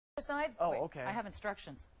side? Oh, Wait, okay. I have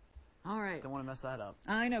instructions. All right. Don't want to mess that up.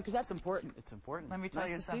 I know, because that's important. It's important. Let me tell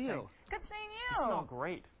you nice to something. see you. Good seeing you. You smell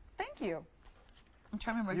great. Thank you. I'm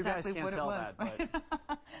trying to remember exactly what it was.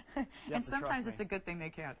 That, and sometimes it's a good thing they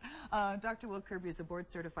can't. Dr. Will Kirby is a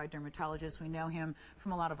board-certified dermatologist. We know him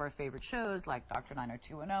from a lot of our favorite shows, like Dr.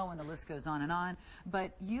 90210, and the list goes on and on.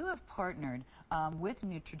 But you have partnered with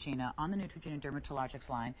Neutrogena on the Neutrogena Dermatologics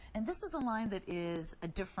line, and this is a line that is a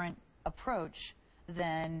different approach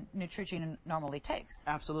than Neutrogena normally takes.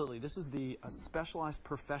 Absolutely. This is the specialized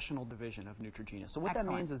professional division of Neutrogena. So what Excellent.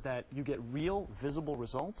 that means is that you get real, visible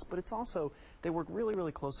results, but it's also, they work really,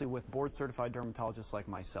 really closely with board-certified dermatologists like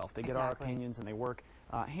myself. They get our opinions and they work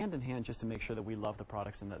hand in hand just to make sure that we love the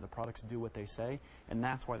products and that the products do what they say, and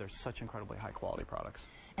that's why they're such incredibly high-quality products.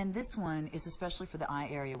 And this one is especially for the eye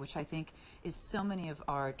area, which I think is so many of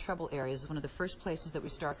our trouble areas. One of the first places that we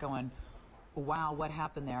start going, wow, what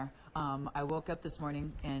happened there? I woke up this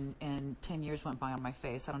morning and 10 years went by on my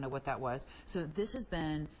face. I don't know what that was. So this has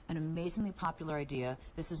been an amazingly popular idea.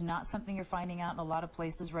 This is not something you're finding out in a lot of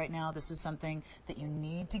places right now. This is something that you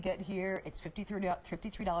need to get here. It's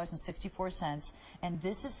 $53.64. And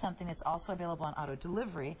this is something that's also available on auto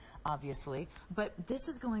delivery, obviously. But this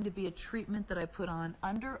is going to be a treatment that I put on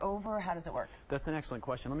under, over, how does it work? That's an excellent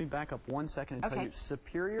question. Let me back up 1 second and tell you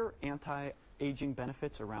superior anti-aging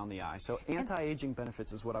benefits around the eye. So anti-aging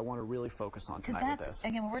benefits is what I want to really focus on tonight with this.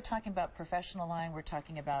 Again, when we're talking about professional line, we're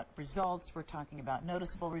talking about results, we're talking about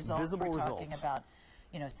noticeable results, visible we're results. Talking about,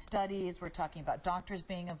 you know, studies, we're talking about doctors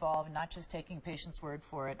being involved, not just taking patients' word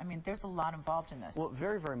for it. I mean, there's a lot involved in this. Well,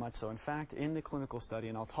 very, very much so. In fact, in the clinical study,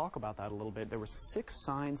 and I'll talk about that a little bit, there were 6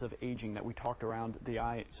 signs of aging that we talked around the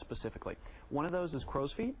eye specifically. One of those is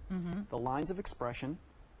crow's feet, the lines of expression,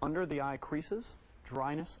 under the eye creases,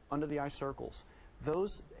 dryness, under the eye circles.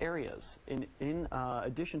 Those areas, in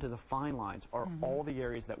addition to the fine lines, are all the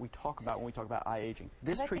areas that we talk about when we talk about eye aging.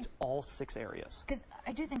 This treats all 6 areas. Because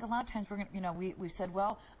I do think a lot of times we're going to, you know, we've said,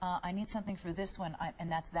 well, I need something for this one,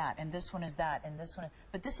 and that's that, and this one is that, and this one is,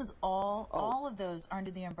 but this is all of those are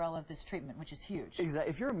under the umbrella of this treatment, which is huge. Exactly.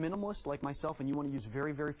 If you're a minimalist like myself and you want to use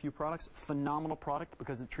very, very few products, phenomenal product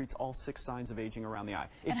because it treats all 6 signs of aging around the eye.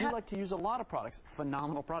 If you like to use a lot of products,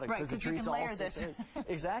 phenomenal product because it treats all 6 areas.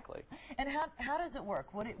 Exactly. And how does it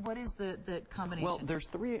work? What is the combination? Well, there's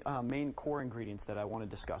 3 main core ingredients that I want to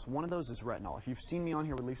discuss. One of those is retinol. If you've seen me on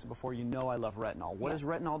here with Lisa before, you know I love retinol. What does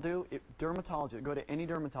retinol do? Dermatologist, go to any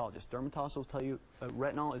dermatologist. Dermatologist will tell you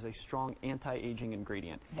retinol is a strong anti-aging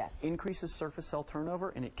ingredient. Yes. Increases surface cell turnover,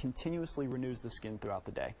 and it continuously renews the skin throughout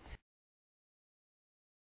the day.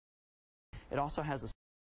 It also has a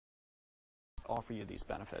offer you these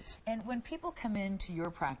benefits. And when people come into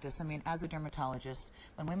your practice, I mean, as a dermatologist,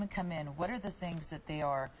 when women come in, what are the things that they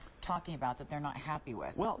are talking about that they're not happy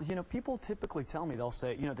with? Well, you know, people typically tell me, they'll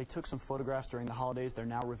say, you know, they took some photographs during the holidays, they're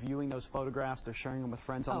now reviewing those photographs, they're sharing them with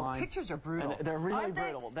friends online. Pictures are brutal. And they're really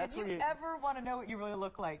brutal. That's if you ever want to know what you really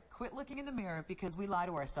look like, quit looking in the mirror because we lie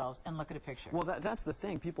to ourselves and look at a picture. Well, that's the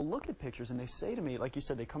thing. People look at pictures and they say to me, like you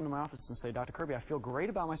said, they come to my office and say, Dr. Kirby, I feel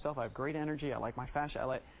great about myself, I have great energy, I like my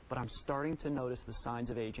fascia, but I'm starting to notice the signs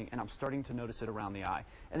of aging, and I'm starting to notice it around the eye.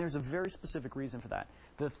 And there's a very specific reason for that.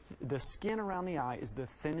 The skin around the eye is the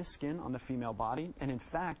thinnest skin on the female body, and in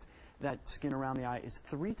fact, that skin around the eye is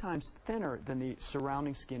 3 times thinner than the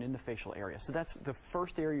surrounding skin in the facial area. So that's the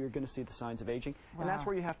first area you're going to see the signs of aging, and that's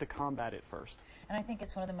where you have to combat it first. And I think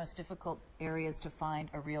it's one of the most difficult areas to find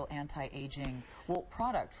a real anti-aging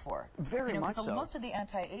product for. Very much so. Most of the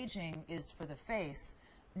anti-aging is for the face.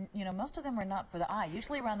 You know, most of them are not for the eye.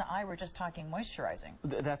 Usually around the eye, we're just talking moisturizing.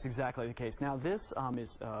 That's exactly the case. Now, this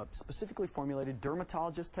is specifically formulated,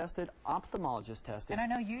 dermatologist tested, ophthalmologist tested. And I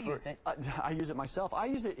know you use it. I use it myself. I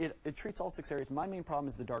use it, it treats all 6 areas. My main problem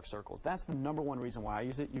is the dark circles. That's the #1 reason why I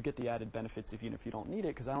use it. You get the added benefits even if you don't need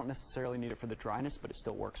it, because I don't necessarily need it for the dryness, but it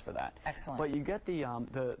still works for that. Excellent. But you get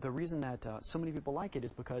the reason that so many people like it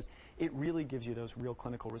is because it really gives you those real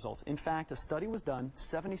clinical results. In fact, a study was done,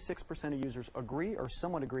 76% of users agree or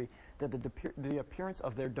somewhat agree that the appearance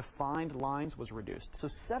of their defined lines was reduced. So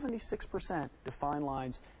 76% defined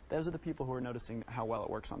lines, those are the people who are noticing how well it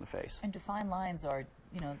works on the face. And defined lines are,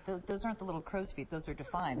 you know, those aren't the little crow's feet, those are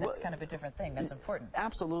defined. That's kind of a different thing. That's important.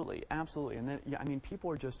 Absolutely, absolutely. And then, yeah, I mean,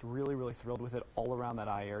 people are just really, really thrilled with it all around that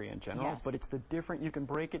eye area in general. Yes. But it's the different, you can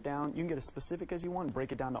break it down, you can get as specific as you want,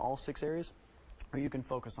 break it down to all 6 areas, or you can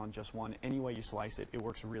focus on just one. Any way you slice it, it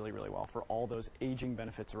works really, really well for all those aging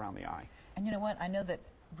benefits around the eye. And you know what? I know that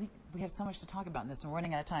we have so much to talk about in this, and we're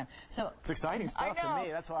running out of time. So it's exciting stuff to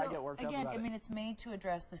me. That's why I get worked up about it. Again, I mean, it's made to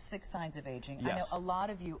address the 6 signs of aging. Yes. I know a lot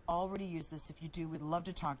of you already use this. If you do, we'd love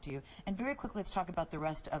to talk to you. And very quickly, let's talk about the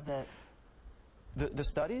rest of the The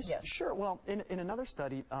studies? Yes. Sure. Well, in another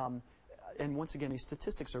study, and once again, these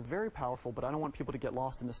statistics are very powerful, but I don't want people to get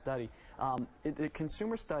lost in the study. The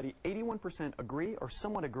consumer study, 81% agree or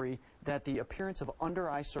somewhat agree that the appearance of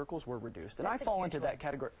under-eye circles were reduced. And That's I fall into one. that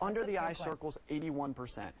category. Under the eye circles,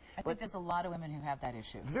 81%. I think there's a lot of women who have that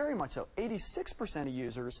issue. Very much so. 86% of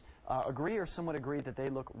users agree or somewhat agree that they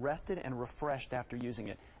look rested and refreshed after using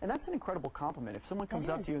it. And that's an incredible compliment. If someone comes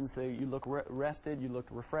up to you and say, you look rested, you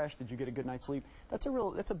looked refreshed, did you get a good night's sleep? That's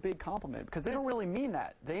a big compliment, because they don't really mean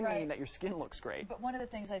that. They mean that your skin looks great. But one of the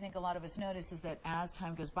things I think a lot of us notice is that as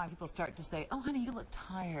time goes by, people start to say, oh, honey, you look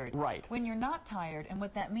tired. Right. When you're not tired, and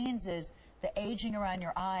what that means is the aging around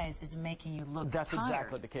your eyes is making you look That's tired.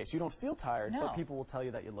 exactly the case. You don't feel tired, No. but people will tell you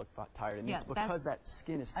that you look tired. And Yeah, it's because that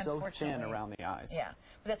skin is so thin around the eyes. Yeah.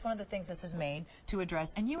 But that's one of the things this is made to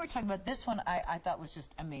address. And you were talking about this one I thought was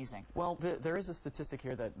just amazing. Well, there is a statistic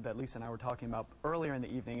here that Lisa and I were talking about earlier in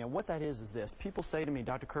the evening, and what that is this. People say to me,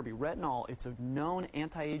 Dr. Kirby, retinol, it's a known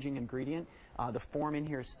anti-aging ingredient. The form in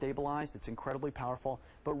here is stabilized. It's incredibly powerful.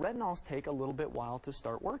 But retinols take a little bit while to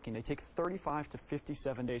start working. They take 35 to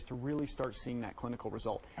 57 days to really start seeing that clinical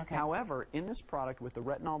result. Okay. However, in this product, with the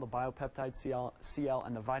retinol, the biopeptide CL,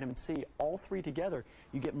 and the vitamin C, all three together,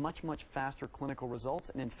 you get much, much faster clinical results.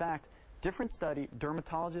 And in fact, different study,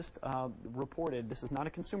 dermatologist reported, this is not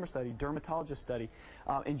a consumer study, dermatologist study,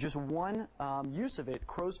 in just one use of it,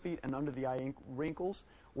 crow's feet and under the eye wrinkles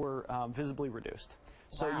were visibly reduced.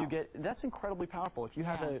 So Wow. you get, that's incredibly powerful. If you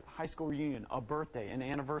have a high school reunion, a birthday, an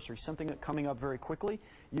anniversary, something coming up very quickly,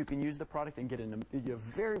 you can use the product and get a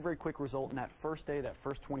very, very quick result in that first day, that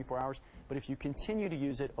first 24 hours. But if you continue to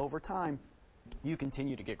use it over time, you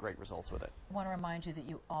continue to get great results with it. I want to remind you that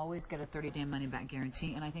you always get a 30-day money-back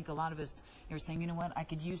guarantee, and I think a lot of us are saying, you know what, I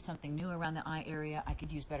could use something new around the eye area, I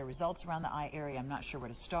could use better results around the eye area, I'm not sure where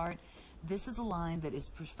to start. This is a line that is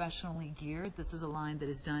professionally geared. This is a line that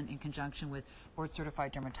is done in conjunction with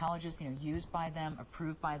board-certified dermatologists, used by them,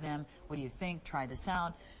 approved by them. What do you think? Try this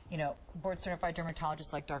out. Board-certified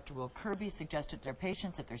dermatologists like Dr. Will Kirby suggested to their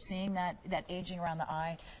patients if they're seeing that aging around the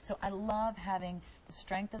eye. So I love having the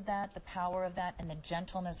strength of that, the power of that, and the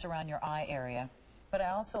gentleness around your eye area. But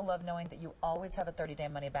I also love knowing that you always have a 30-day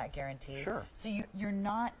money-back guarantee. Sure. So you're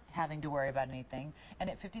not having to worry about anything. And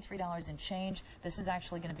at $53 and change, this is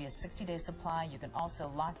actually going to be a 60-day supply. You can also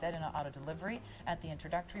lock that in on auto delivery at the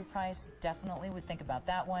introductory price. Definitely would think about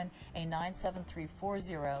that one. A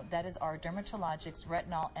 97340. That is our Dermatologics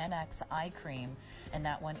Retinol NX Eye Cream. And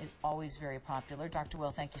that one is always very popular. Dr.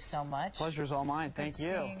 Will, thank you so much. Pleasure's all mine. Thank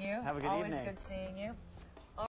you. Good seeing you. Have a good Always evening. good seeing you.